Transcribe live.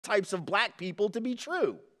types of black people to be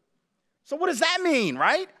true. So what does that mean,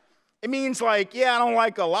 right? It means like, yeah, I don't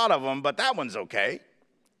like a lot of them, but that one's okay,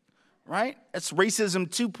 right? It's racism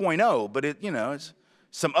 2.0, but it's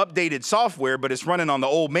some updated software, but it's running on the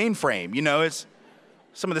old mainframe. It's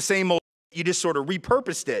some of the same old, you just sort of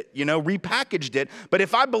repurposed it, repackaged it. But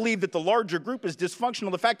if I believe that the larger group is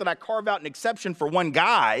dysfunctional, the fact that I carve out an exception for one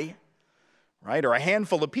guy, right, or a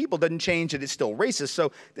handful of people doesn't change that it's still racist.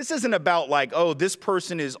 So this isn't about like, oh, this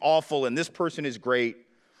person is awful and this person is great,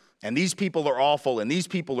 and these people are awful and these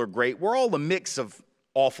people are great. We're all a mix of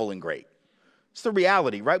awful and great. It's the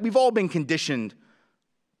reality, right? We've all been conditioned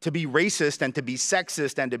to be racist and to be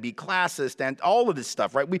sexist and to be classist and all of this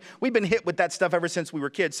stuff, right? We've been hit with that stuff ever since we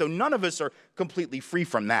were kids, so none of us are completely free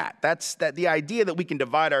from that. The idea that we can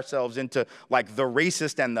divide ourselves into like the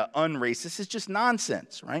racist and the unracist is just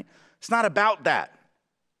nonsense, right? It's not about that.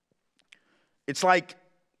 It's like,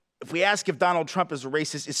 if we ask if Donald Trump is a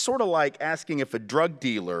racist, it's sort of like asking if a drug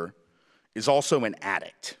dealer is also an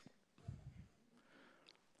addict.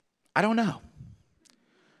 I don't know.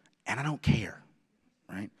 And I don't care,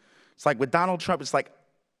 right? It's like with Donald Trump, it's like,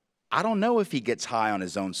 I don't know if he gets high on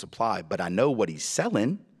his own supply, but I know what he's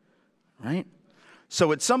selling, right?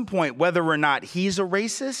 So at some point, whether or not he's a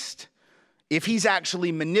racist, if he's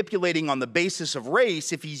actually manipulating on the basis of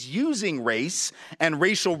race, if he's using race and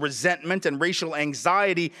racial resentment and racial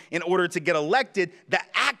anxiety in order to get elected, the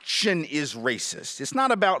action is racist. It's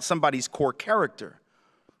not about somebody's core character.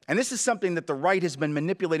 And this is something that the right has been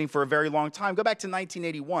manipulating for a very long time. Go back to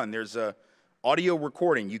 1981. There's an audio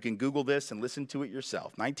recording. You can Google this and listen to it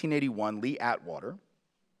yourself. 1981, Lee Atwater,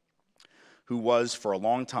 who was for a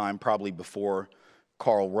long time, probably before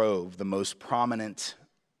Karl Rove, the most prominent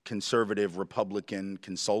conservative Republican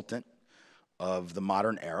consultant of the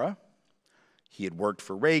modern era. He had worked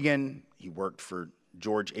for Reagan, he worked for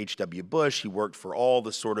George H.W. Bush, he worked for all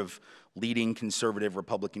the sort of leading conservative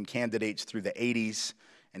Republican candidates through the 80s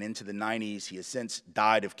and into the 90s. He has since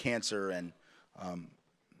died of cancer,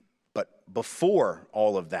 but before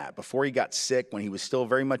all of that, before he got sick, when he was still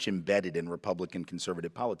very much embedded in Republican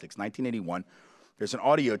conservative politics, 1981, there's an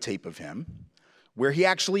audio tape of him where he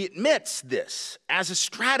actually admits this as a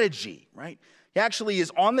strategy, right? He actually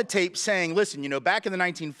is on the tape saying, listen, back in the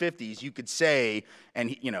 1950s, you could say,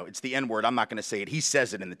 and it's the N-word, I'm not going to say it. He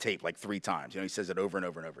says it in the tape like 3 times. He says it over and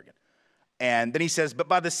over and over again. And then he says, but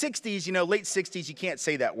by the 60s, late 60s, you can't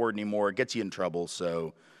say that word anymore. It gets you in trouble.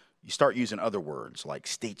 So you start using other words like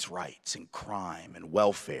states' rights and crime and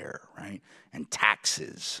welfare, right? And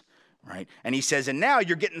taxes. Right? And he says, and now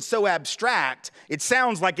you're getting so abstract, it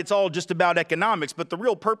sounds like it's all just about economics, but the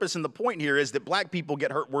real purpose and the point here is that black people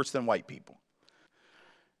get hurt worse than white people.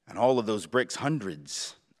 And all of those bricks,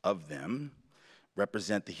 hundreds of them,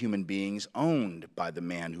 represent the human beings owned by the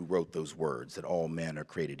man who wrote those words, that all men are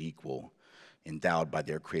created equal, endowed by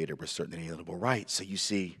their creator with certain inalienable rights. So you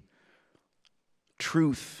see,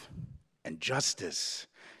 truth and justice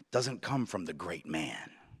doesn't come from the great man.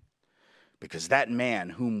 Because that man,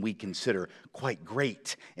 whom we consider quite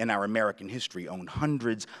great in our American history, owned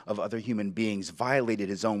hundreds of other human beings, violated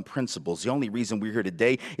his own principles. The only reason we're here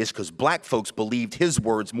today is because black folks believed his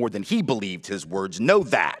words more than he believed his words. Know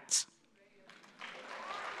that.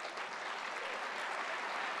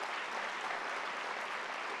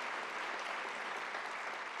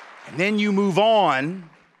 And then you move on,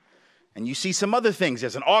 and you see some other things.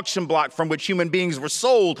 There's an auction block from which human beings were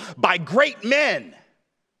sold by great men,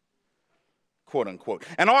 quote unquote.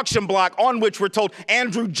 An auction block on which we're told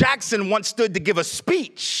Andrew Jackson once stood to give a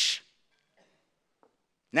speech.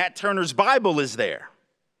 Nat Turner's Bible is there.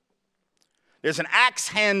 There's an axe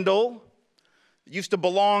handle that used to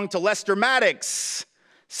belong to Lester Maddox,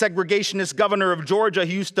 segregationist governor of Georgia,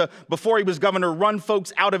 who used to, before he was governor, run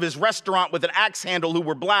folks out of his restaurant with an axe handle who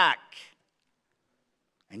were black.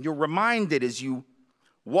 And you're reminded as you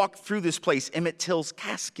walk through this place, Emmett Till's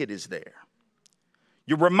casket is there.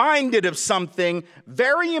 You're reminded of something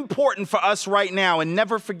very important for us right now, and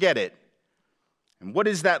never forget it. And what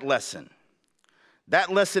is that lesson?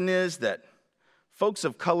 That lesson is that folks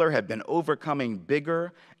of color have been overcoming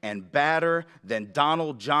bigger and badder than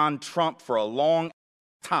Donald John Trump for a long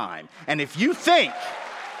time. And if you think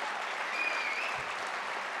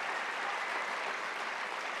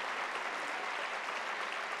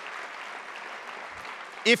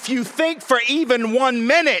for even 1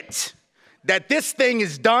 minute that this thing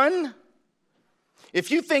is done, If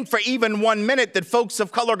you think for even 1 minute that folks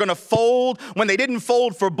of color are going to fold when they didn't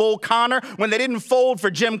fold for Bull Connor, when they didn't fold for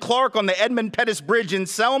Jim Clark on the Edmund Pettus Bridge in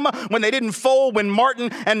Selma, when they didn't fold when Martin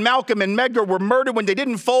and Malcolm and Medgar were murdered, when they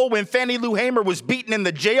didn't fold when Fannie Lou Hamer was beaten in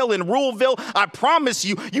the jail in Ruleville, I promise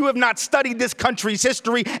you, you have not studied this country's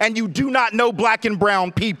history and you do not know black and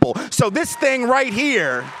brown people. So this thing right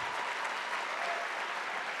here,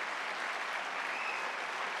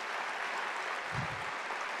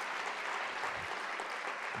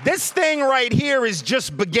 this thing right here is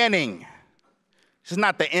just beginning. This is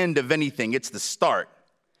not the end of anything, it's the start.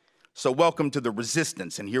 So welcome to the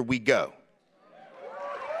resistance, and here we go.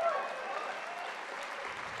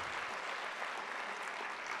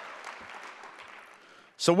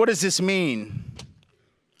 So what does this mean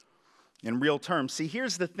in real terms? See,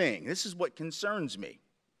 here's the thing. This is what concerns me.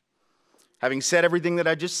 Having said everything that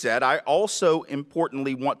I just said, I also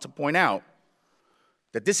importantly want to point out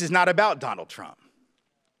that this is not about Donald Trump.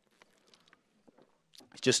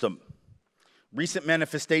 It's just a recent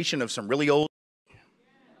manifestation of some really old.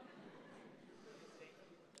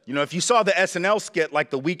 You know, if you saw the SNL skit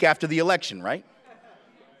like the week after the election, right?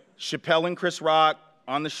 Chappelle and Chris Rock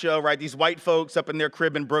on the show, right? These white folks up in their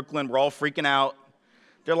crib in Brooklyn were all freaking out.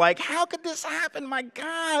 They're like, how could this happen? My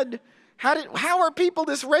God, how are people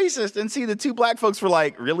this racist? And see, the two black folks were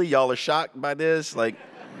like, really? Y'all are shocked by this? Like,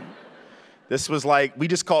 this was like, we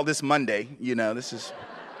just call this Monday, you know, this is.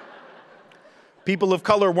 People of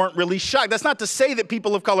color weren't really shocked. That's not to say that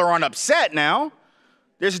people of color aren't upset now.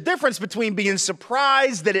 There's a difference between being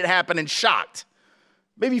surprised that it happened and shocked.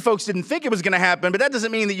 Maybe folks didn't think it was going to happen, but that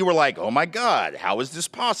doesn't mean that you were like, oh my God, how is this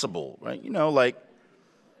possible, right? You know, like,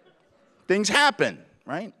 things happen,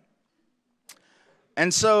 right?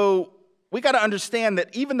 And so we got to understand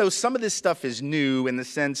that even though some of this stuff is new in the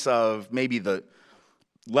sense of maybe the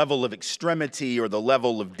level of extremity or the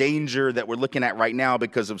level of danger that we're looking at right now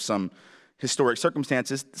because of some historic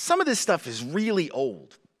circumstances, some of this stuff is really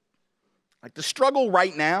old. Like the struggle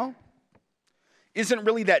right now isn't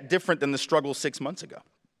really that different than the struggle 6 months ago.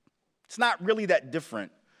 It's not really that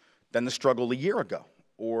different than the struggle a year ago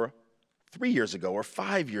or 3 years ago or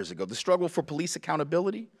 5 years ago. The struggle for police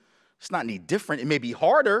accountability, it's not any different. It may be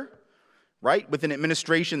harder, right, with an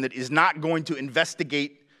administration that is not going to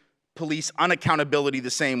investigate police unaccountability the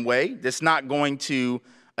same way, that's not going to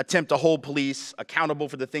attempt to hold police accountable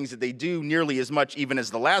for the things that they do nearly as much even as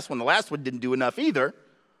the last one. The last one didn't do enough either.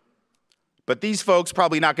 But these folks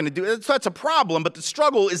probably not going to do it. So that's a problem, but the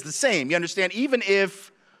struggle is the same. You understand? Even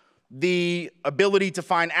if the ability to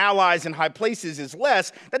find allies in high places is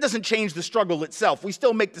less, that doesn't change the struggle itself. We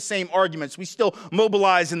still make the same arguments. We still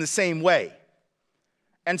mobilize in the same way.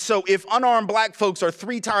 And so if unarmed black folks are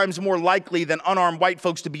 3 times more likely than unarmed white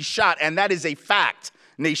folks to be shot, and that is a fact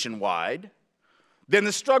nationwide, then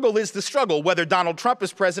the struggle is the struggle, whether Donald Trump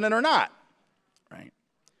is president or not, right?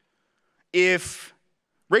 If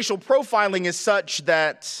racial profiling is such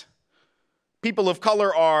that people of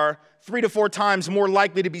color are 3 to 4 times more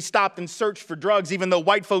likely to be stopped and searched for drugs, even though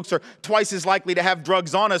white folks are twice as likely to have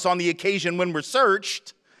drugs on us on the occasion when we're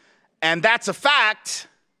searched, and that's a fact,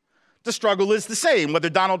 the struggle is the same, whether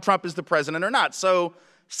Donald Trump is the president or not. So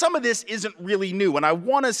some of this isn't really new, and I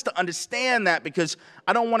want us to understand that because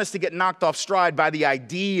I don't want us to get knocked off stride by the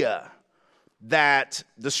idea that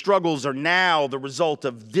the struggles are now the result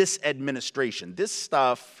of this administration. This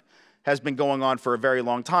stuff has been going on for a very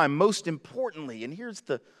long time. Most importantly, and here's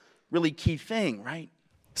the really key thing, right?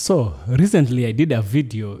 So recently I did a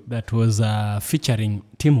video that was featuring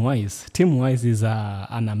Tim Wise. Tim Wise is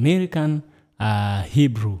an American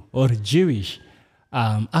Hebrew or Jewish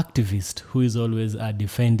activist who is always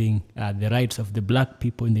defending the rights of the black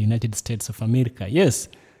people in the United States of America. Yes,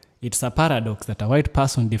 it's a paradox that a white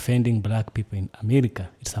person defending black people in America.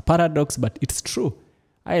 It's a paradox, but it's true.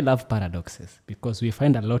 I love paradoxes because we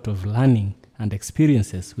find a lot of learning and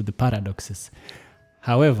experiences with the paradoxes.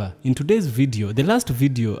 However, in today's video, the last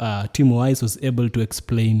video, Tim Wise was able to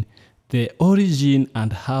explain the origin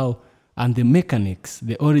and how, and the mechanics,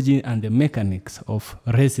 the origin and the mechanics of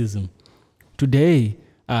racism. Today,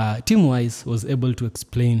 Tim Wise was able to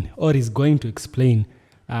explain, or is going to explain,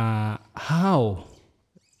 how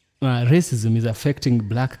racism is affecting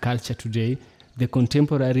black culture today, the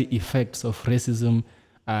contemporary effects of racism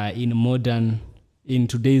in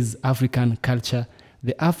today's African culture,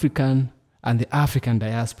 the African and the African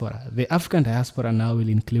diaspora. The African diaspora now will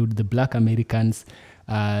include the black Americans,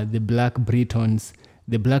 the black Britons,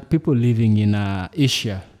 the black people living in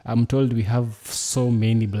Asia. I'm told we have so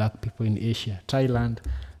many black people in Asia, Thailand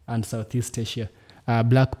and Southeast Asia,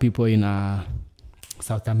 black people in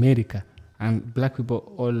South America, and black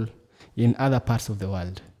people all in other parts of the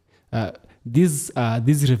world. this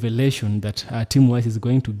revelation that Tim Whyte is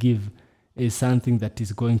going to give is something that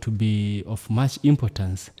is going to be of much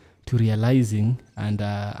importance to realizing and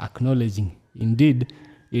acknowledging. Indeed,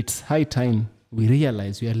 it's high time we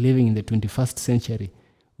realize we are living in the 21st century.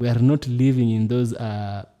 We are not living in those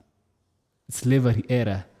slavery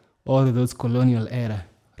era or those colonial era.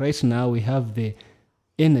 Right now, we have the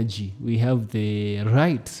energy, we have the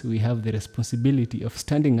rights, we have the responsibility of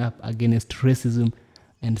standing up against racism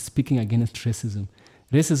and speaking against racism.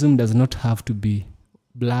 Racism does not have to be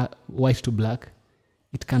white to black.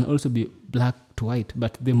 It can also be black to white,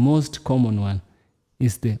 but the most common one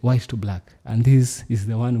is the white to black. And this is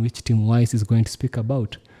the one which Tim Whyte is going to speak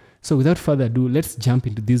about. So without further ado, let's jump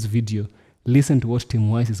into this video, listen to what Tim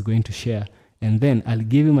Whyte is going to share, and then I'll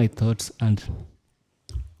give you my thoughts and,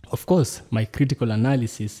 of course, my critical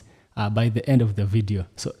analysis by the end of the video.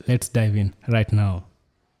 So let's dive in right now.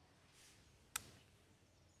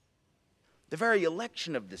 The very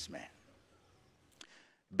election of this man,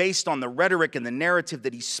 based on the rhetoric and the narrative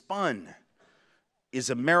that he spun, is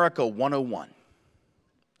America 101.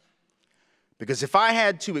 Because if I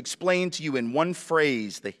had to explain to you in one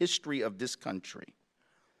phrase the history of this country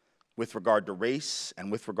with regard to race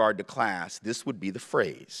and with regard to class, this would be the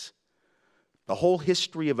phrase. The whole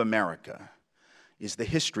history of America is the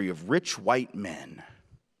history of rich white men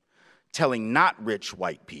telling not rich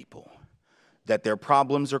white people that their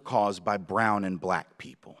problems are caused by brown and black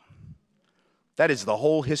people. That is the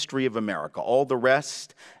whole history of America. All the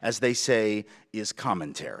rest, as they say, is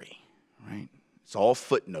commentary, right? It's all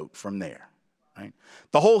footnote from there, right?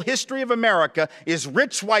 The whole history of America is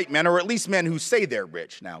rich white men, or at least men who say they're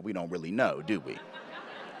rich. Now, we don't really know, do we?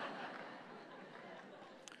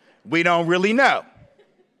 We don't really know.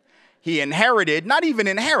 He inherited, not even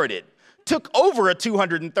inherited, took over a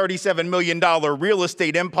 $237 million real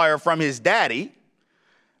estate empire from his daddy,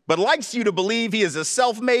 but likes you to believe he is a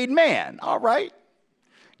self-made man. All right.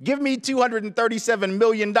 Give me $237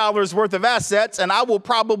 million worth of assets and I will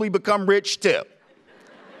probably become rich too.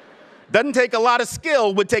 Doesn't take a lot of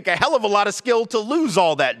skill, would take a hell of a lot of skill to lose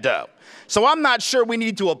all that dough. So I'm not sure we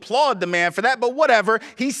need to applaud the man for that, but whatever.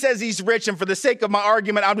 He says he's rich, and for the sake of my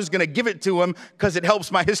argument, I'm just going to give it to him because it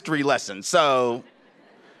helps my history lesson. So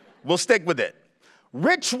we'll stick with it.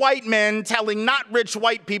 Rich white men telling not rich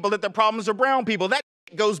white people that their problems are brown people. That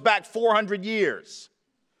goes back 400 years.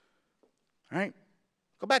 All right?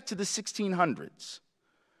 Go back to the 1600s.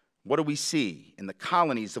 What do we see in the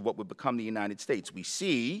colonies of what would become the United States? We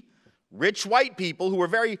see rich white people who are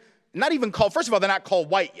not even called, first of all, they're not called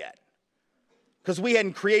white yet, because we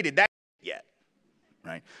hadn't created that yet,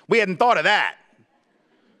 right? We hadn't thought of that.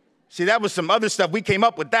 See, that was some other stuff. We came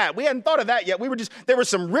up with that. We hadn't thought of that yet. There were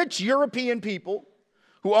some rich European people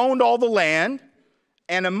who owned all the land,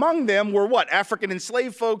 and among them were what? African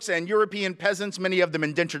enslaved folks and European peasants, many of them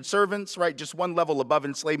indentured servants, right? Just one level above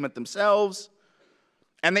enslavement themselves.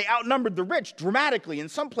 And they outnumbered the rich dramatically. In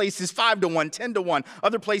some places, 5 to 1, 10 to 1.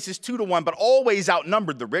 Other places, 2 to 1, but always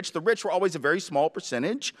outnumbered the rich. The rich were always a very small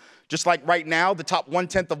percentage. Just like right now, the top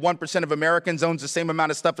 1/10 of 1% of Americans owns the same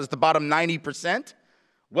amount of stuff as the bottom 90%.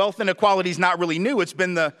 Wealth inequality is not really new. It's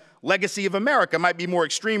been the legacy of America. It might be more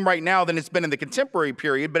extreme right now than it's been in the contemporary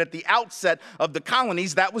period, but at the outset of the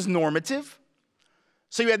colonies, that was normative.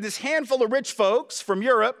 So you had this handful of rich folks from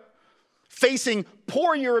Europe facing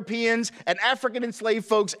poor Europeans and African enslaved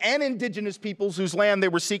folks and indigenous peoples whose land they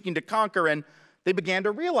were seeking to conquer, and they began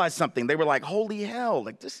to realize something. They were like, holy hell,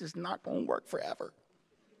 like this is not going to work forever.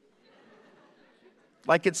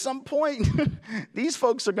 Like at some point, these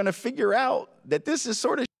folks are going to figure out that this is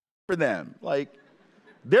sort of for them. Like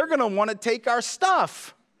they're going to want to take our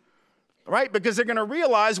stuff, right? Because they're going to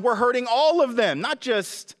realize we're hurting all of them, not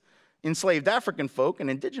just enslaved African folk and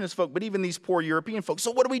indigenous folk, but even these poor European folks. So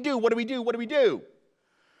what do we do? What do we do? What do we do?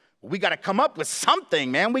 Well, we got to come up with something,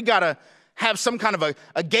 man. We got to have some kind of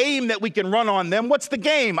a game that we can run on them. What's the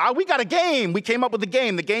game? We got a game. We came up with a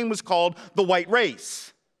game. The game was called the white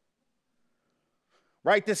race.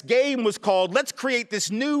 Right? This game was called, let's create this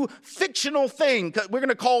new fictional thing. We're going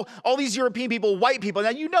to call all these European people white people. Now,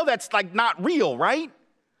 you know that's like not real, right?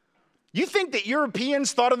 You think that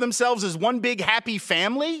Europeans thought of themselves as one big happy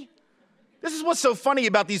family? This is what's so funny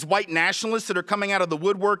about these white nationalists that are coming out of the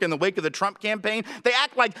woodwork in the wake of the Trump campaign. They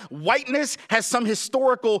act like whiteness has some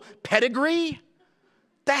historical pedigree.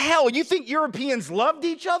 The hell, you think Europeans loved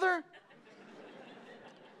each other?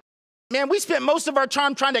 Man, we spent most of our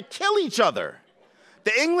time trying to kill each other.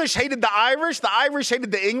 The English hated the Irish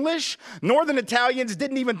hated the English. Northern Italians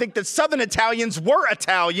didn't even think that Southern Italians were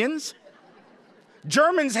Italians.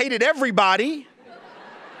 Germans hated everybody.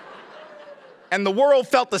 And the world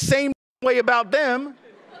felt the same way about them.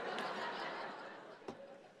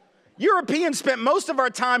 Europeans spent most of our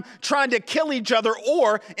time trying to kill each other,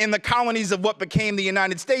 or in the colonies of what became the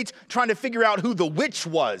United States, trying to figure out who the witch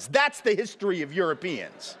was. That's the history of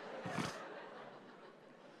Europeans.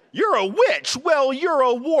 You're a witch. Well, you're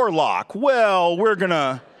a warlock. Well, we're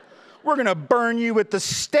gonna burn you at the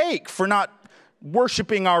stake for not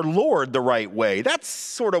worshiping our Lord the right way. That's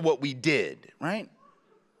sort of what we did, right?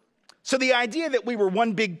 So the idea that we were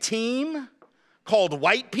one big team called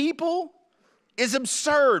white people is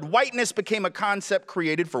absurd. Whiteness became a concept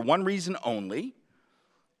created for one reason only,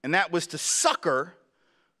 and that was to succor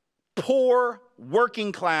poor,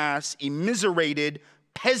 working class, immiserated,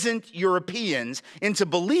 peasant Europeans into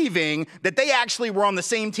believing that they actually were on the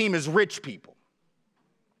same team as rich people.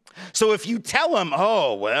 So if you tell them,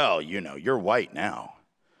 oh, well, you know, you're white now.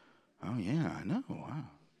 Oh, yeah, I know. Wow.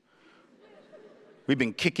 We've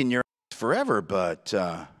been kicking your ass forever, but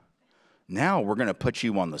now we're going to put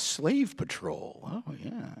you on the slave patrol. Oh,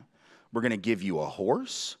 yeah. We're going to give you a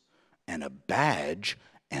horse and a badge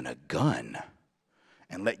and a gun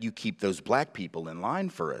and let you keep those black people in line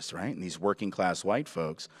for us, right? And these working class white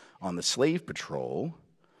folks on the slave patrol,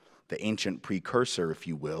 the ancient precursor, if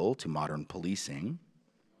you will, to modern policing,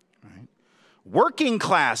 right? Working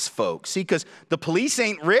class folks, see, because the police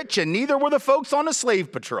ain't rich and neither were the folks on the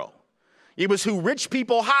slave patrol. It was who rich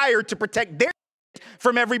people hired to protect their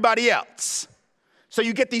from everybody else. So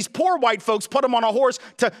you get these poor white folks, put them on a horse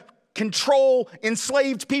to control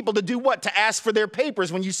enslaved people to do what? To ask for their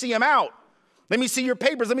papers when you see them out. Let me see your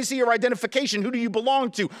papers. Let me see your identification. Who do you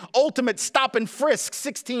belong to? Ultimate stop and frisk,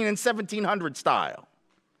 16 and 1700 style.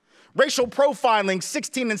 Racial profiling,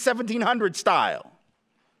 16 and 1700 style,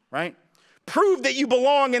 right? Prove that you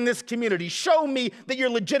belong in this community. Show me that you're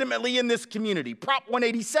legitimately in this community. Prop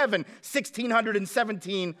 187, 1600 and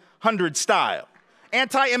 1700 style.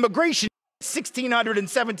 Anti-immigration, 1600 and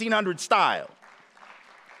 1700 style.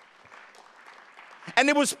 And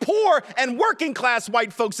it was poor and working class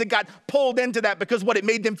white folks that got pulled into that because what? It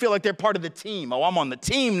made them feel like they're part of the team. Oh, I'm on the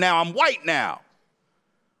team now. I'm white now.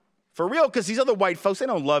 For real, because these other white folks, they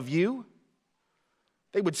don't love you.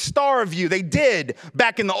 They would starve you. They did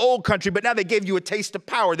back in the old country, but now they gave you a taste of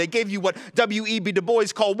power. They gave you what W.E.B. Du Bois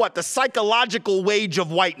called what? The psychological wage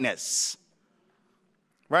of whiteness,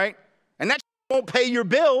 right? And that won't pay your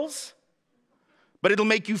bills, but it'll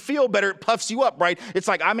make you feel better. It puffs you up, right? It's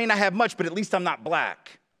like, I may not have much, but at least I'm not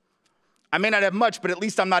black. I may not have much, but at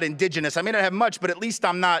least I'm not indigenous. I may not have much, but at least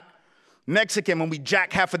I'm not Mexican when we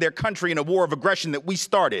jack half of their country in a war of aggression that we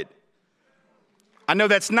started. I know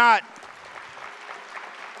that's not...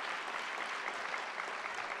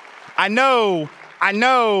 I know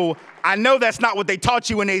that's not what they taught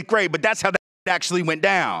you in 8th grade, but that's how that actually went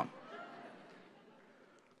down.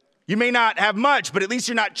 You may not have much, but at least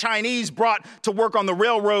you're not Chinese brought to work on the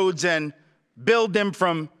railroads and build them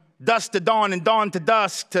from dusk to dawn and dawn to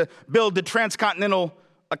dusk to build the transcontinental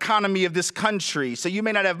economy of this country. So you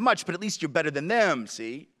may not have much, but at least you're better than them,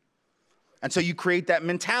 see? And so you create that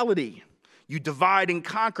mentality. You divide and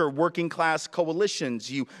conquer working class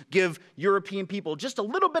coalitions. You give European people just a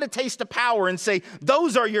little bit of taste of power and say,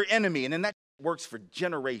 those are your enemy. And then that works for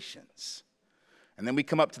generations. And then we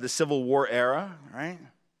come up to the Civil War era, right?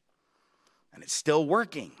 And it's still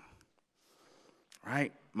working,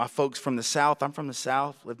 right? My folks from the South, I'm from the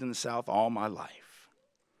South, lived in the South all my life.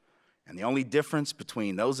 And the only difference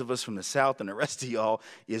between those of us from the South and the rest of y'all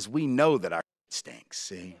is we know that our stinks,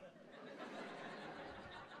 see?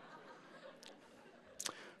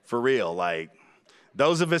 For real, like,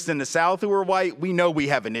 those of us in the South who are white, we know we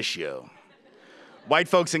have an issue. White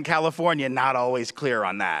folks in California, not always clear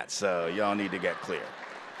on that, so y'all need to get clear.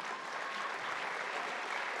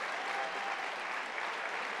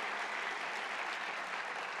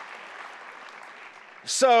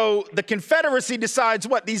 So the Confederacy decides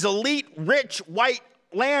what? These elite, rich, white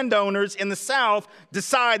landowners in the South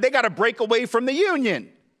decide they got to break away from the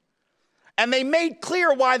Union. And they made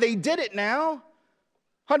clear why they did it now.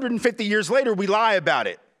 150 years later, we lie about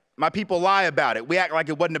it. My people lie about it. We act like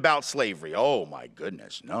it wasn't about slavery. Oh, my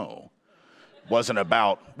goodness, no. Wasn't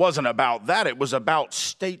about that. It was about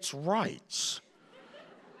states' rights.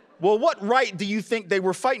 Well, what right do you think they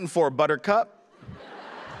were fighting for, Buttercup?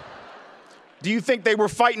 Do you think they were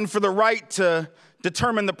fighting for the right to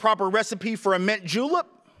determine the proper recipe for a mint julep?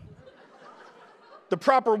 The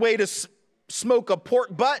proper way to smoke a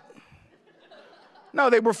pork butt? No,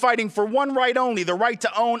 they were fighting for one right only, the right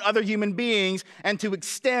to own other human beings and to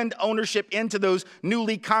extend ownership into those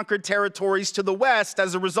newly conquered territories to the west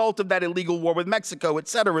as a result of that illegal war with Mexico,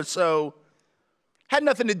 etc. So Had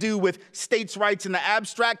nothing to do with states' rights in the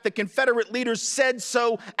abstract. The Confederate leaders said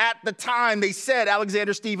so at the time. They said,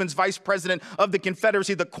 Alexander Stephens, vice president of the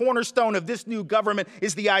Confederacy, the cornerstone of this new government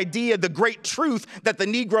is the idea, the great truth, that the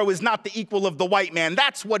Negro is not the equal of the white man.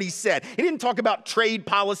 That's what he said. He didn't talk about trade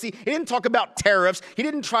policy. He didn't talk about tariffs. He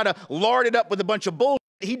didn't try to lard it up with a bunch of bullshit.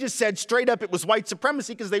 He just said straight up it was white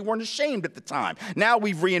supremacy because they weren't ashamed at the time. Now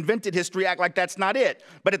we've reinvented history, act like that's not it.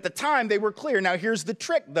 But at the time, they were clear. Now here's the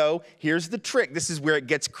trick, though. Here's the trick. This is where it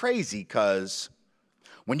gets crazy, because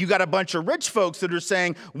when you got a bunch of rich folks that are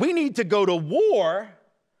saying, we need to go to war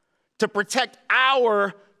to protect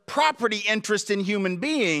our property interest in human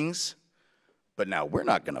beings, but now we're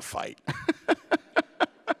not going to fight.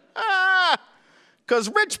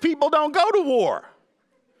 Because rich people don't go to war.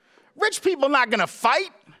 Rich people not going to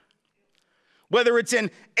fight, whether it's in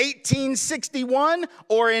 1861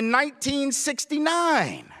 or in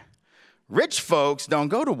 1969. Rich folks don't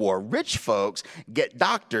go to war. Rich folks get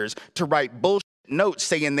doctors to write bullshit notes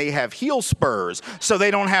saying they have heel spurs so they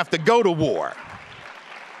don't have to go to war.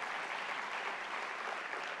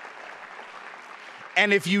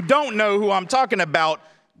 And if you don't know who I'm talking about,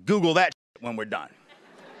 Google that shit when we're done.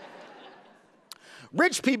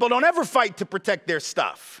 Rich people don't ever fight to protect their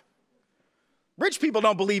stuff. Rich people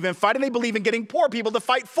don't believe in fighting. They believe in getting poor people to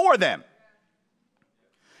fight for them.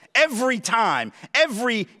 Every time,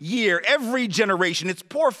 every year, every generation, it's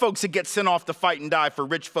poor folks that get sent off to fight and die for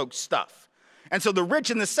rich folks' stuff. And so the rich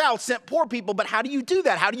in the South sent poor people, but how do you do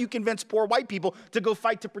that? How do you convince poor white people to go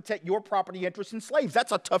fight to protect your property interests in slaves?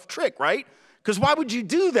 That's a tough trick, right? Because why would you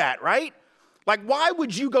do that, right? Like, why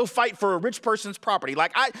would you go fight for a rich person's property?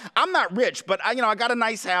 Like, I'm not rich, but I got a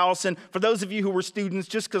nice house. And for those of you who were students,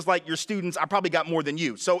 just because, like, you're students, I probably got more than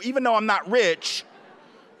you. So even though I'm not rich,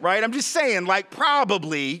 right, I'm just saying, like,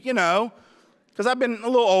 probably, because I've been a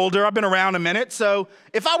little older. I've been around a minute. So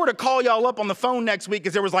if I were to call y'all up on the phone next week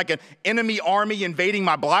because there was, like, an enemy army invading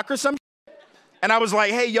my block or some shit, and I was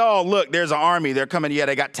like, hey, y'all, look, there's an army. They're coming. Yeah,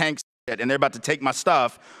 they got tanks and they're about to take my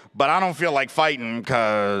stuff. But I don't feel like fighting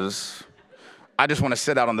because I just want to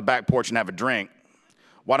sit out on the back porch and have a drink.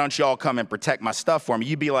 Why don't y'all come and protect my stuff for me?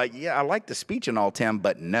 You'd be like, yeah, I like the speech and all, Tim,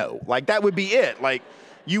 but no. Like, that would be it. Like,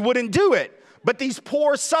 you wouldn't do it. But these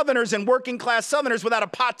poor Southerners and working class Southerners without a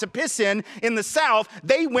pot to piss in the South,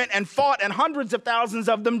 they went and fought, and hundreds of thousands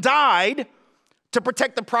of them died to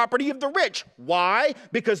protect the property of the rich. Why?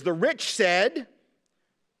 Because the rich said,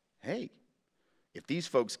 hey, if these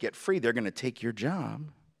folks get free, they're going to take your job.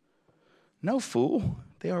 No, fool.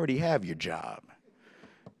 They already have your job.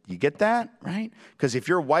 You get that, right? Because if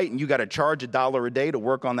you're white and you got to charge $1 a day to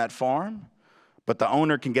work on that farm, but the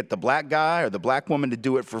owner can get the black guy or the black woman to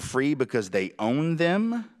do it for free because they own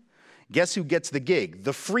them, guess who gets the gig?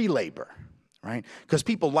 The free labor, right? Because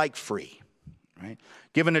people like free, right?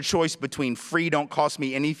 Given a choice between free, don't cost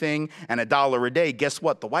me anything, and $1 a day, guess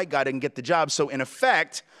what? The white guy didn't get the job. So in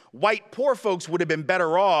effect, white poor folks would have been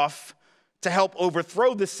better off to help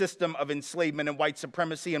overthrow the system of enslavement and white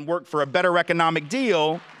supremacy and work for a better economic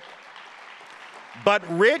deal. But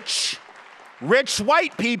rich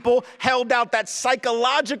white people held out that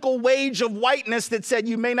psychological wage of whiteness that said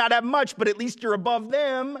you may not have much, but at least you're above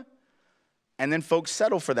them. And then folks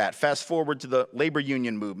settle for that. Fast forward to the labor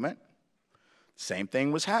union movement. Same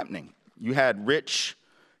thing was happening. You had rich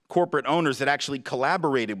corporate owners that actually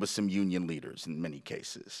collaborated with some union leaders in many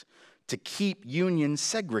cases to keep unions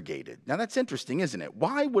segregated. Now that's interesting, isn't it?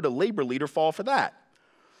 Why would a labor leader fall for that?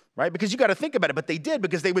 Right? Because you got to think about it, but they did,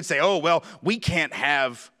 because they would say, oh, well, we can't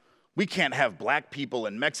have black people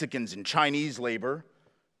and Mexicans and Chinese labor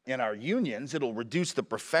in our unions. It'll reduce the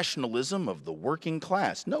professionalism of the working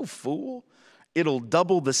class. No, fool. It'll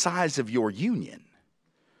double the size of your union,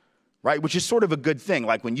 right? Which is sort of a good thing.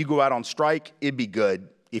 Like when you go out on strike, it'd be good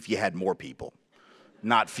if you had more people,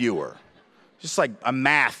 not fewer. Just like a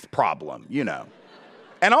math problem,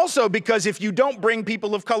 And also because if you don't bring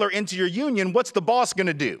people of color into your union, what's the boss going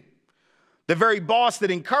to do? The very boss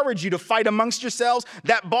that encouraged you to fight amongst yourselves,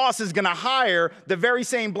 that boss is going to hire the very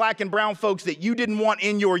same black and brown folks that you didn't want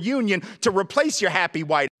in your union to replace your happy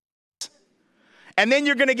white ass. And then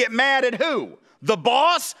you're going to get mad at who? The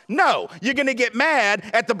boss? No, you're going to get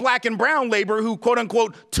mad at the black and brown labor who, quote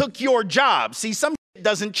unquote, took your job. See, some shit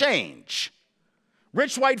doesn't change.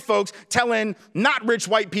 Rich white folks telling not rich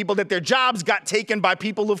white people that their jobs got taken by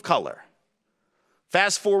people of color.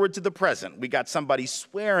 Fast forward to the present. We got somebody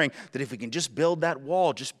swearing that if we can just build that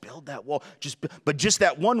wall, just build that wall, but just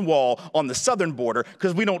that one wall on the southern border,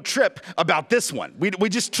 because we don't trip about this one. We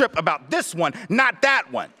just trip about this one, not that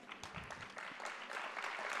one.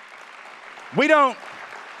 We're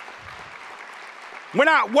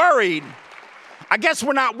not worried I guess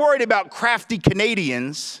we're not worried about crafty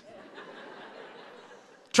Canadians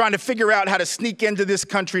trying to figure out how to sneak into this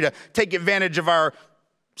country to take advantage of our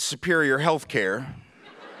superior health care.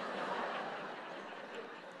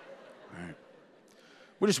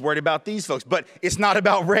 We're just worried about these folks. But it's not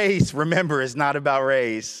about race. Remember, it's not about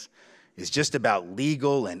race. It's just about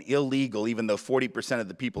legal and illegal, even though 40% of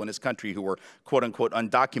the people in this country who were quote unquote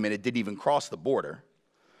undocumented didn't even cross the border.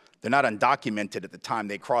 They're not undocumented at the time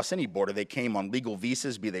they cross any border. They came on legal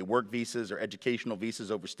visas, be they work visas or educational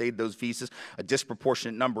visas, overstayed those visas. A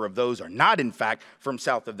disproportionate number of those are not, in fact, from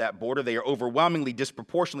south of that border. They are overwhelmingly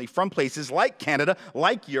disproportionately from places like Canada,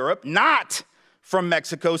 like Europe, not from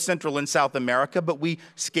Mexico, Central and South America, but we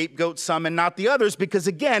scapegoat some and not the others because,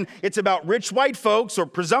 again, it's about rich white folks or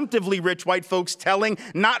presumptively rich white folks telling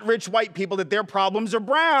not rich white people that their problems are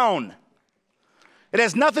brown. It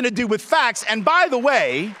has nothing to do with facts. And by the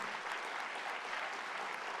way,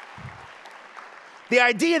 the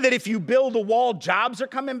idea that if you build a wall, jobs are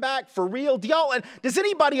coming back, for real? Does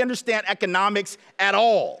anybody understand economics at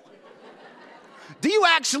all? Do you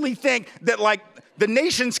actually think that, like, the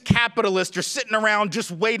nation's capitalists are sitting around just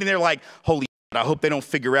waiting? They're like, holy shit, I hope they don't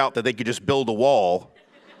figure out that they could just build a wall.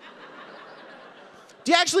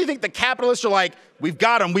 Do you actually think the capitalists are like, we've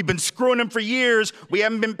got them, we've been screwing them for years, we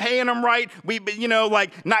haven't been paying them right, we've been,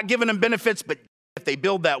 like, not giving them benefits, but if they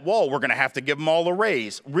build that wall, we're gonna have to give them all a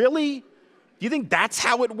raise. Really? Do you think that's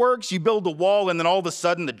how it works? You build a wall and then all of a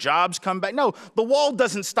sudden the jobs come back? No, the wall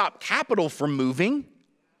doesn't stop capital from moving.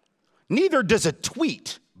 Neither does a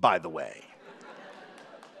tweet, by the way.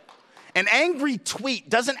 An angry tweet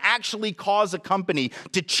doesn't actually cause a company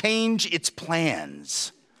to change its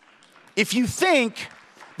plans. If you think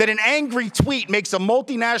that an angry tweet makes a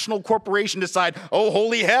multinational corporation decide, oh,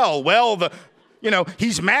 holy hell, well,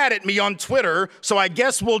 he's mad at me on Twitter, so I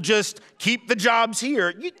guess we'll just keep the jobs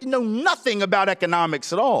here. You know nothing about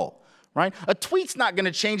economics at all, right? A tweet's not going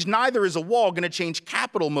to change, neither is a wall going to change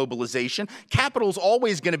capital mobilization. Capital's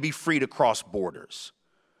always going to be free to cross borders.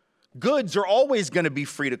 Goods are always going to be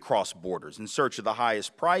free to cross borders in search of the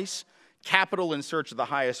highest price, capital in search of the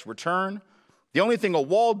highest return. The only thing a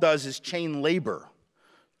wall does is chain labor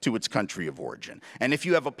to its country of origin. And if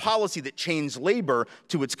you have a policy that chains labor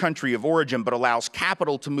to its country of origin but allows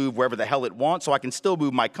capital to move wherever the hell it wants, so I can still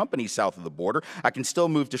move my company south of the border, I can still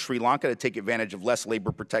move to Sri Lanka to take advantage of less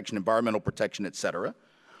labor protection, environmental protection, etc.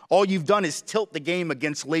 All you've done is tilt the game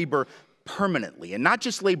against labor permanently, and not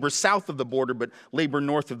just labor south of the border, but labor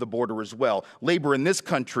north of the border as well. Labor in this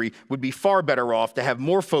country would be far better off to have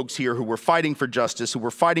more folks here who were fighting for justice, who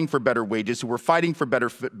were fighting for better wages, who were fighting for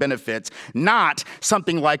better benefits, not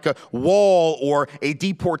something like a wall or a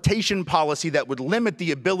deportation policy that would limit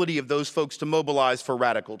the ability of those folks to mobilize for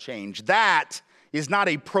radical change. That is not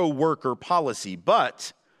a pro-worker policy,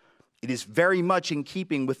 but it is very much in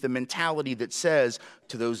keeping with the mentality that says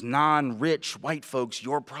to those non-rich white folks,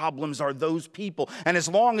 your problems are those people. And as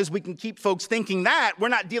long as we can keep folks thinking that, we're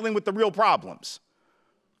not dealing with the real problems.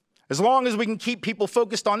 As long as we can keep people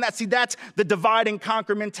focused on that. See, that's the divide and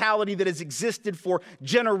conquer mentality that has existed for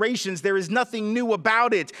generations. There is nothing new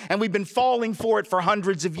about it. And we've been falling for it for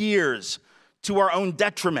hundreds of years to our own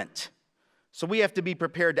detriment. So we have to be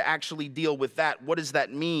prepared to actually deal with that. What does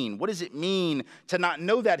that mean? What does it mean to not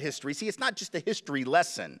know that history? See, it's not just a history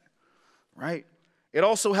lesson, right? It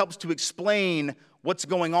also helps to explain what's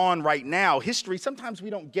going on right now. History, sometimes we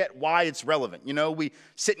don't get why it's relevant. We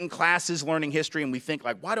sit in classes learning history and we think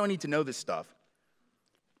like, why do I need to know this stuff?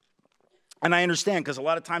 And I understand because a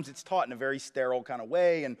lot of times it's taught in a very sterile kind of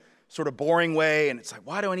way and sort of boring way. And it's like,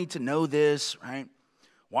 why do I need to know this, right?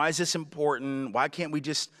 Why is this important? Why can't we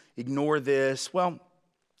just ignore this? Well,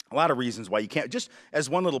 a lot of reasons why you can't. Just as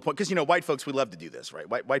one little point, because, white folks, we love to do this, right?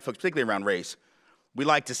 White folks, particularly around race, we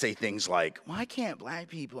like to say things like, why can't black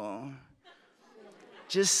people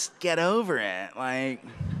just get over it? Like,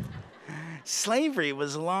 slavery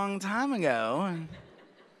was a long time ago,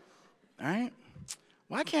 all right?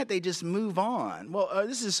 Why can't they just move on? Well,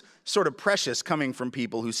 this is sort of precious coming from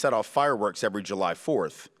people who set off fireworks every July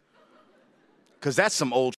 4th. Because that's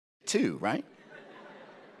some old shit too, right?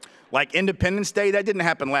 Like Independence Day, that didn't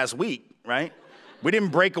happen last week, right? We didn't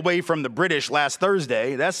break away from the British last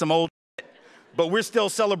Thursday. That's some old shit. But we're still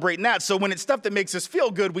celebrating that. So when it's stuff that makes us feel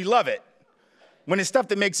good, we love it. When it's stuff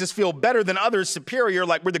that makes us feel better than others, superior,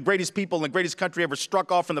 like we're the greatest people in the greatest country ever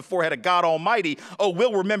struck off from the forehead of God Almighty, oh,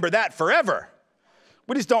 we'll remember that forever.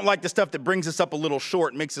 We just don't like the stuff that brings us up a little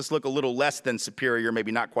short, makes us look a little less than superior,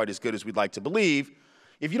 maybe not quite as good as we'd like to believe.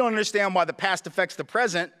 If you don't understand why the past affects the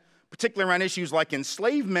present, particularly around issues like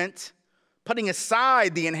enslavement, putting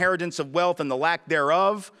aside the inheritance of wealth and the lack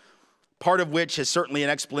thereof, part of which is certainly an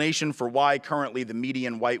explanation for why currently the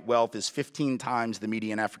median white wealth is 15 times the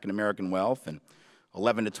median African-American wealth and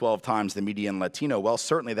 11 to 12 times the median Latino wealth.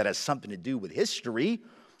 Certainly that has something to do with history,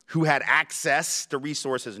 who had access to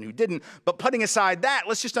resources and who didn't. But putting aside that,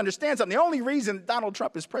 let's just understand something. The only reason Donald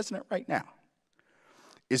Trump is president right now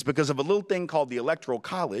is because of a little thing called the Electoral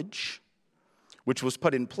College, which was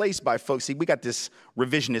put in place by folks. See, we got this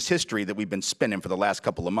revisionist history that we've been spinning for the last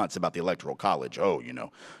couple of months about the Electoral College. Oh, you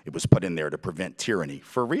know, it was put in there to prevent tyranny.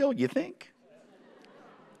 For real, you think?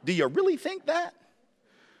 Do you really think that?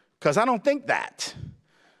 Because I don't think that.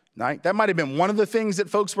 Right? That might have been one of the things that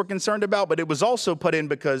folks were concerned about, but it was also put in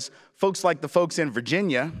because folks like the folks in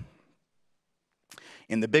Virginia,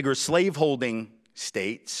 in the bigger slaveholding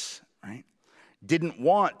states, right, didn't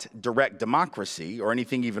want direct democracy or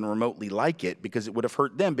anything even remotely like it because it would have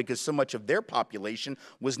hurt them because so much of their population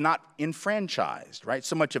was not enfranchised, right?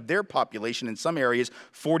 So much of their population in some areas,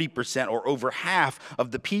 40% or over half of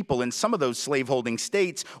the people in some of those slaveholding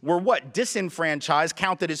states were what? Disenfranchised,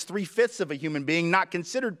 counted as 3/5 of a human being, not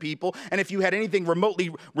considered people. And if you had anything remotely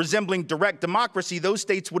resembling direct democracy, those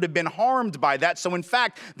states would have been harmed by that. So in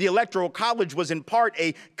fact, the Electoral College was in part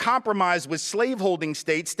a compromise with slaveholding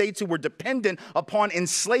states, states who were dependent upon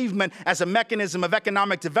enslavement as a mechanism of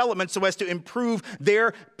economic development so as to improve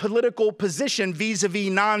their political position vis-a-vis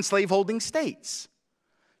non-slaveholding states.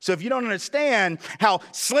 So if you don't understand how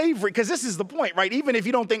slavery, because this is the point, right? Even if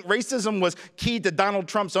you don't think racism was key to Donald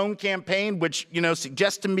Trump's own campaign, which, you know,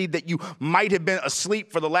 suggests to me that you might have been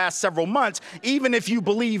asleep for the last several months, even if you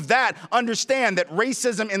believe that, understand that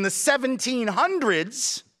racism in the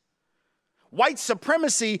 1700s, white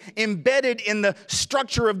supremacy embedded in the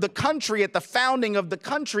structure of the country at the founding of the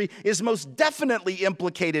country is most definitely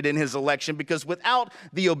implicated in his election because without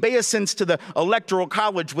the obeisance to the Electoral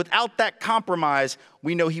College, without that compromise,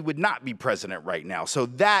 we know he would not be president right now. So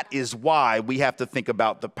that is why we have to think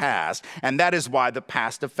about the past, and that is why the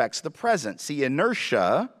past affects the present. See,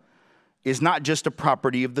 inertia is not just a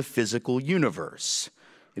property of the physical universe.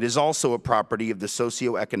 It is also a property of the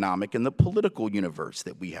socioeconomic and the political universe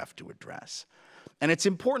that we have to address. And it's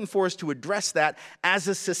important for us to address that as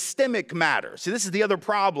a systemic matter. See, this is the other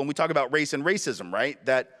problem. We talk about race and racism, right?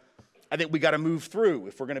 That I think we got to move through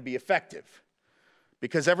if we're going to be effective.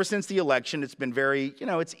 Because ever since the election, it's been very, you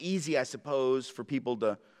know, it's easy, I suppose, for people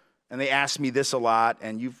to, and they ask me this a lot,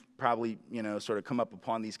 and you've probably, you know, sort of come up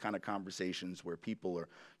upon these kind of conversations where people are,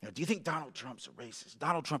 you know, do you think Donald Trump's a racist?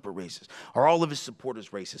 Donald Trump a racist? Are all of his supporters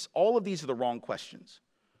racist? All of these are the wrong questions,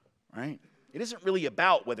 right? It isn't really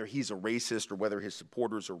about whether he's a racist or whether his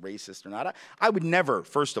supporters are racist or not. I would never,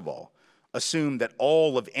 first of all, assume that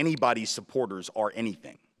all of anybody's supporters are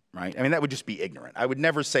anything. Right? I mean, that would just be ignorant. I would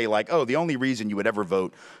never say like, oh, the only reason you would ever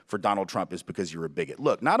vote for Donald Trump is because you're a bigot.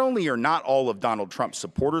 Look, not only are not all of Donald Trump's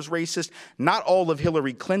supporters racist, not all of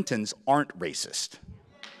Hillary Clinton's aren't racist.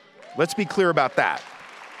 Let's be clear about that.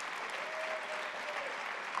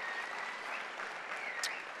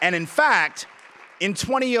 And in fact, in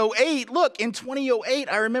 2008, look, in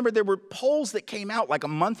 2008, I remember there were polls that came out like a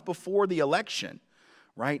month before the election,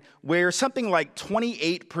 right, where something like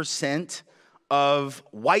 28% of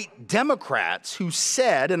white Democrats who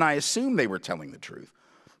said, and I assume they were telling the truth,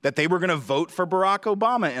 that they were going to vote for Barack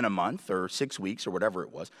Obama in a month or 6 weeks or whatever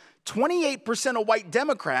it was. 28% of white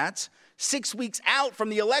Democrats 6 weeks out from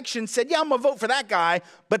the election said, yeah, I'm going to vote for that guy,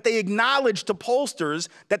 but they acknowledged to pollsters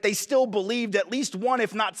that they still believed at least one,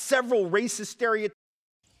 if not several, racist stereotypes.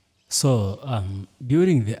 So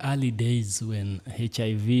during the early days when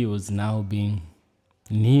HIV was now being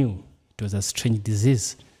new, it was a strange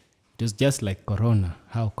disease. It was just like Corona,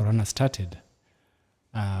 how Corona started.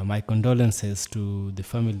 My condolences to the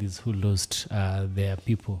families who lost their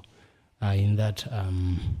people in that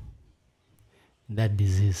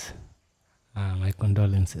disease. My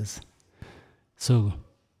condolences. So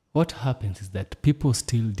what happens is that people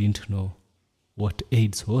still didn't know what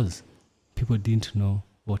AIDS was. People didn't know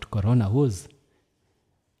what Corona was.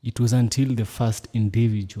 It was until the first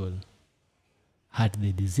individual had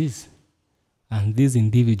the disease. And these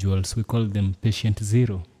individuals, we call them patient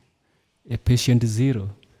zero. A patient zero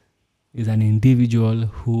is an individual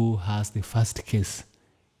who has the first case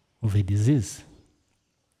of a disease.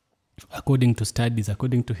 According to studies,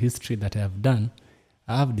 according to history that I have done,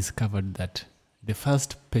 I have discovered that the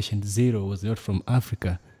first patient zero was not from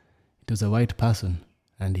Africa. It was a white person,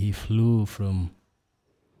 and he flew from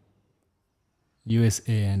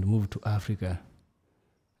USA and moved to Africa,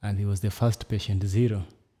 and he was the first patient zero.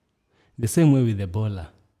 The same way with Ebola.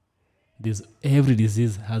 Every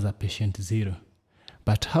disease has a patient zero.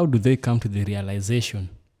 But how do they come to the realization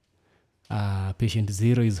patient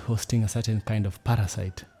zero is hosting a certain kind of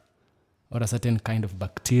parasite? or a certain kind of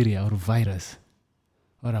bacteria or virus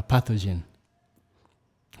or a pathogen,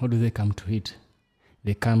 how do they come to it?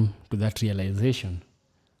 They come to that realization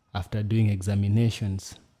after doing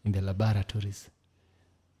examinations in the laboratories.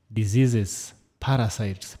 Diseases,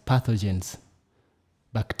 parasites, pathogens,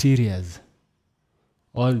 bacteria,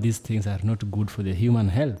 all these things are not good for the human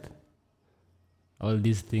health. All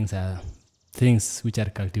these things are things which are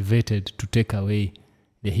cultivated to take away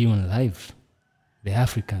the human life, the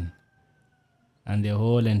African, and the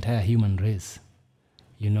whole entire human race,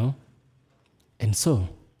 you know? And so,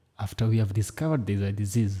 after we have discovered there's a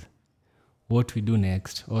disease, what we do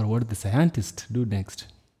next, or what the scientists do next,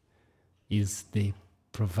 is they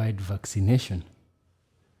provide vaccination.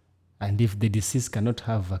 And if the disease cannot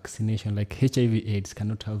have vaccination, like HIV/AIDS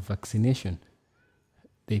cannot have vaccination,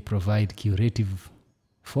 they provide curative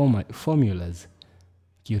formulas.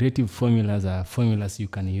 Curative formulas are formulas you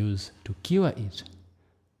can use to cure it.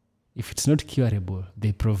 If it's not curable,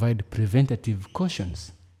 they provide preventative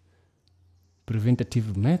cautions,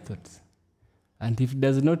 preventative methods. And if it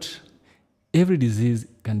does not, every disease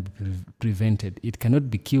can be prevented. It cannot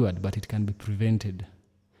be cured, but it can be prevented.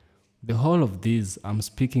 The whole of these, I'm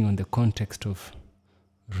speaking on the context of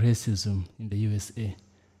racism in the USA.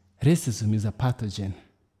 Racism is a pathogen.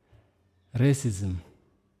 Racism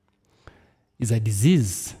is a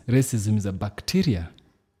disease. Racism is a bacteria.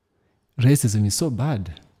 Racism is so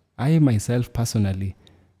bad. I myself personally,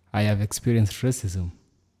 I have experienced racism.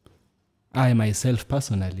 I myself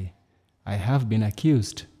personally, I have been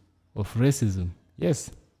accused of racism.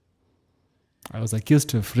 Yes, I was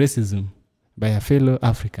accused of racism by a fellow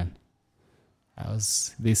African.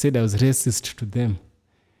 They said I was racist to them.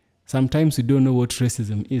 Sometimes we don't know what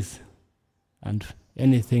racism is. And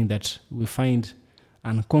anything that we find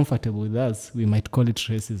uncomfortable with us, we might call it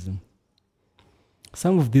racism.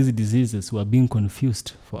 Some of these diseases were being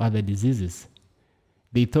confused for other diseases.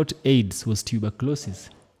 They thought AIDS was tuberculosis,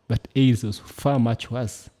 but AIDS was far much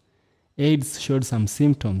worse. AIDS showed some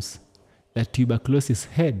symptoms that tuberculosis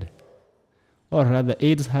had, or rather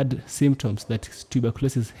AIDS had symptoms that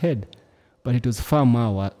tuberculosis had, but it was far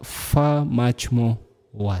much more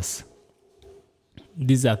worse.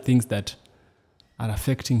 These are things that are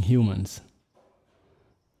affecting humans.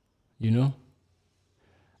 You know?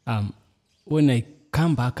 When I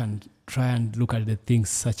come back and try and look at the things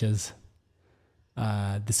such as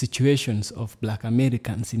the situations of Black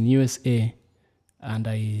Americans in USA, and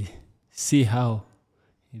I see how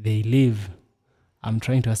they live, I'm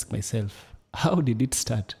trying to ask myself, how did it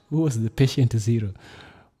start? Who was the patient zero?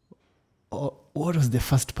 Or what was the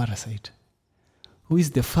first parasite? Who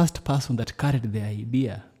is the first person that carried the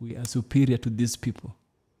idea we are superior to these people?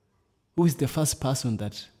 Who is the first person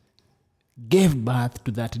that gave birth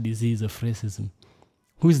to that disease of racism?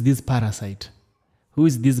 Who is this parasite? Who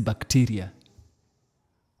is this bacteria?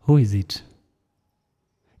 Who is it?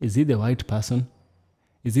 Is it the white person?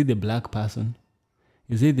 Is it the black person?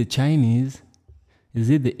 Is it the Chinese? Is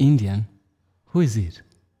it the Indian? Who is it?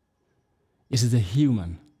 It is a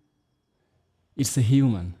human. It's a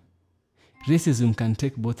human. Racism can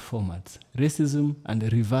take both formats, racism and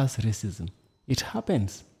reverse racism. It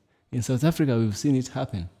happens. In South Africa, we've seen it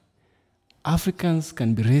happen. Africans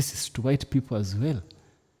can be racist to white people as well.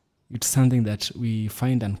 It's something that we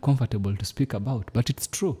find uncomfortable to speak about, but it's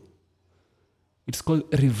true. It's called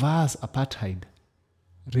reverse apartheid,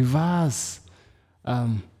 reverse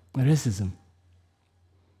racism.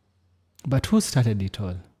 But who started it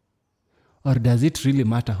all? Or does it really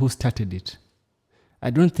matter who started it? I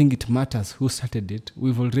don't think it matters who started it.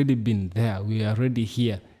 We've already been there. We are already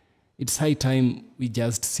here. It's high time we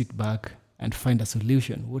just sit back and find a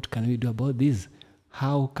solution. What can we do about this?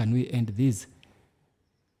 How can we end this?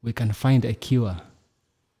 We can find a cure.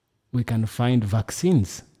 We can find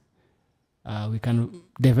vaccines. We can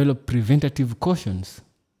develop preventative cautions,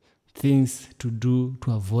 things to do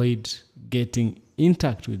to avoid getting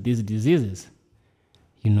intact with these diseases.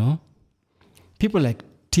 You know, people like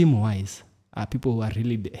Tim Wise are people who are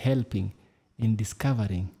really helping in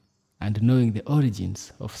discovering and knowing the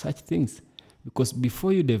origins of such things. Because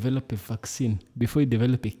before you develop a vaccine, before you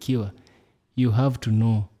develop a cure, you have to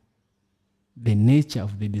know the nature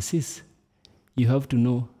of the disease. You have to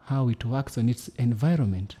know how it works on its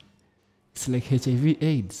environment. It's like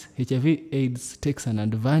HIV/AIDS. HIV/AIDS takes an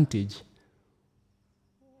advantage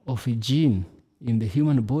of a gene in the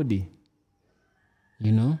human body.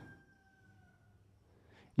 You know,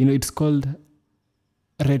 it's called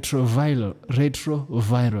retroviral.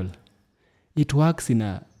 It works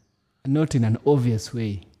not in an obvious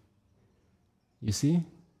way. You see?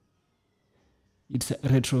 It's a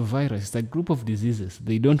retrovirus. It's a group of diseases.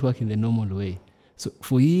 They don't work in the normal way. So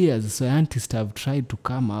for years, scientists have tried to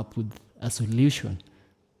come up with a solution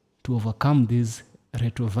to overcome these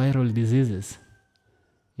retroviral diseases.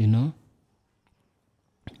 You know,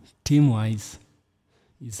 team-wise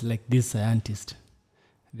is like this scientist.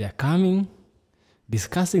 They are coming,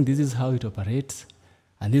 discussing this is how it operates,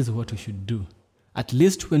 and this is what we should do. At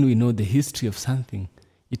least when we know the history of something,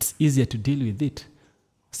 it's easier to deal with it.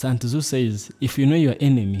 Sun Tzu says, if you know your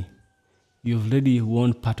enemy, you've already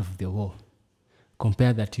won part of the war.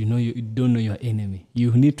 Compare that you don't know your enemy.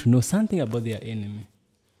 You need to know something about their enemy.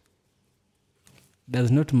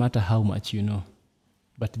 Does not matter how much you know,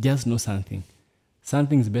 but just know something.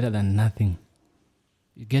 Something is better than nothing.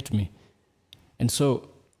 You get me? And so,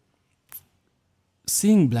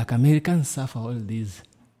 seeing Black Americans suffer all this,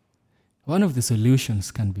 one of the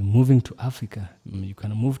solutions can be moving to Africa. You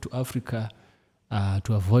can move to Africa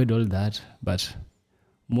to avoid all that, but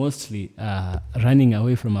mostly running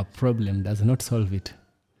away from a problem does not solve it,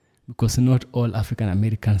 because not all African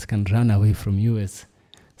Americans can run away from US.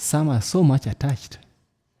 Some are so much attached,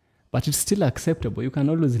 but it's still acceptable. You can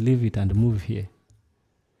always leave it and move here.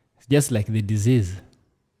 It's just like the disease.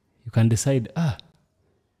 You can decide, I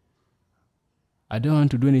don't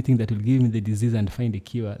want to do anything that will give me the disease and find a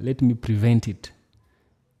cure. Let me prevent it.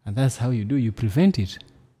 And that's how you do. You prevent it.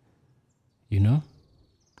 You know?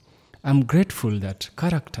 I'm grateful that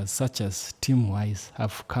characters such as Tim Wise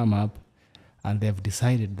have come up and they've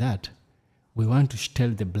decided that we want to tell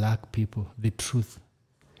the Black people the truth.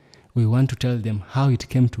 We want to tell them how it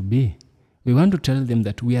came to be. We want to tell them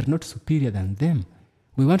that we are not superior than them.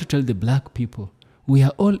 We want to tell the Black people we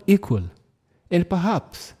are all equal. And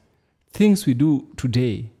perhaps things we do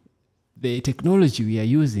today, the technology we are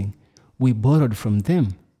using, we borrowed from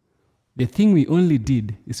them. The thing we only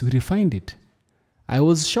did is we refined it. I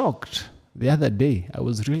was shocked the other day. I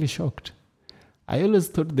was really shocked. I always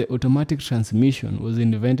thought the automatic transmission was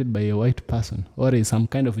invented by a white person or some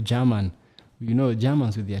kind of German. You know,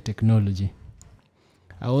 Germans with their technology.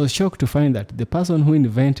 I was shocked to find that the person who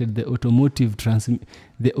invented the automatic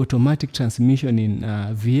transmission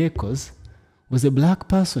in vehicles was a Black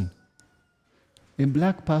person. A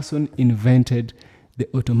Black person invented the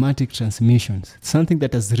automatic transmissions, something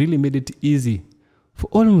that has really made it easy for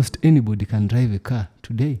almost anybody can drive a car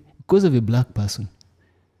today because of a Black person.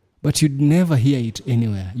 But you'd never hear it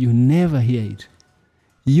anywhere. You never hear it.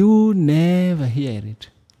 You never hear it.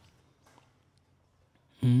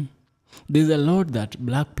 There's a lot that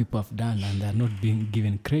Black people have done and they're not being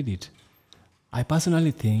given credit. I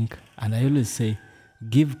personally think, and I always say,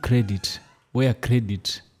 give credit where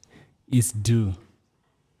credit is due.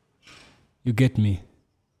 You get me?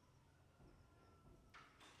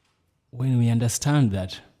 When we understand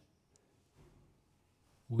that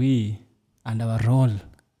we and our role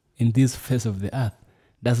in this face of the earth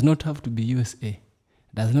does not have to be USA,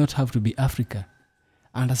 does not have to be Africa.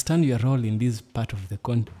 Understand your role in this part of the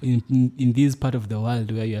in this part of the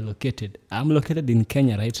world where you are located. I'm located in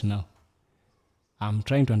Kenya right now. I'm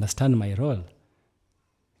trying to understand my role.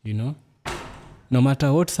 You know? No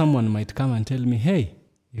matter what someone might come and tell me, hey,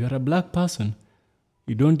 you are a Black person,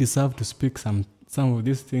 you don't deserve to speak some of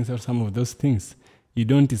these things or some of those things. You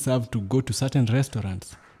don't deserve to go to certain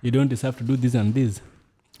restaurants. You don't deserve to do this and this.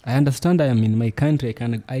 I understand I am in my country.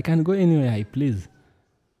 I can go anywhere I please.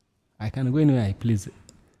 I can go anywhere I please.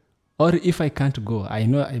 Or if I can't go, I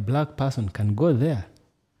know a Black person can go there.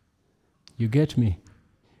 You get me?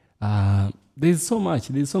 There's so much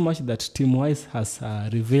that Tim Wise has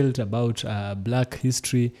revealed about Black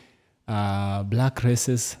history, Black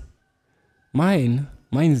races. Mine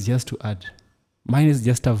is just to add. Mine is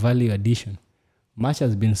just a value addition. Much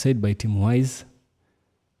has been said by Tim Wise,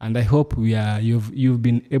 and I hope you've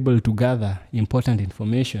been able to gather important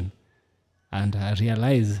information and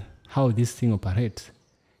realize how this thing operates.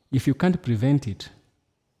 If you can't prevent it,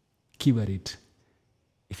 cure it.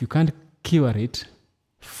 If you can't cure it,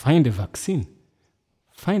 find a vaccine.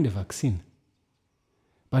 Find a vaccine.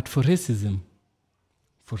 But for racism,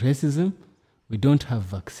 we don't have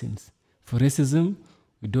vaccines. For racism,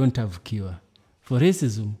 we don't have cure. For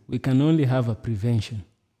racism, we can only have a prevention.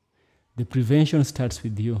 The prevention starts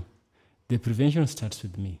with you. The prevention starts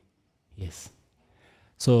with me. Yes.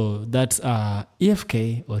 So that's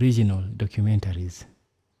EFK original documentaries.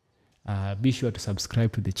 Be sure to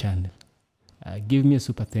subscribe to the channel. Give me a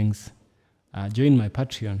super thanks. Join my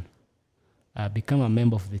Patreon. Become a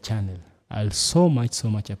member of the channel. I'll so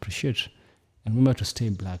much appreciate. And remember to stay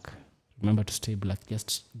Black. Remember to stay Black.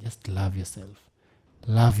 Just love yourself.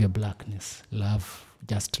 Love your Blackness.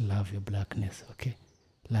 Just love your Blackness, okay?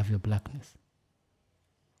 Love your Blackness.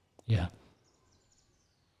 Yeah.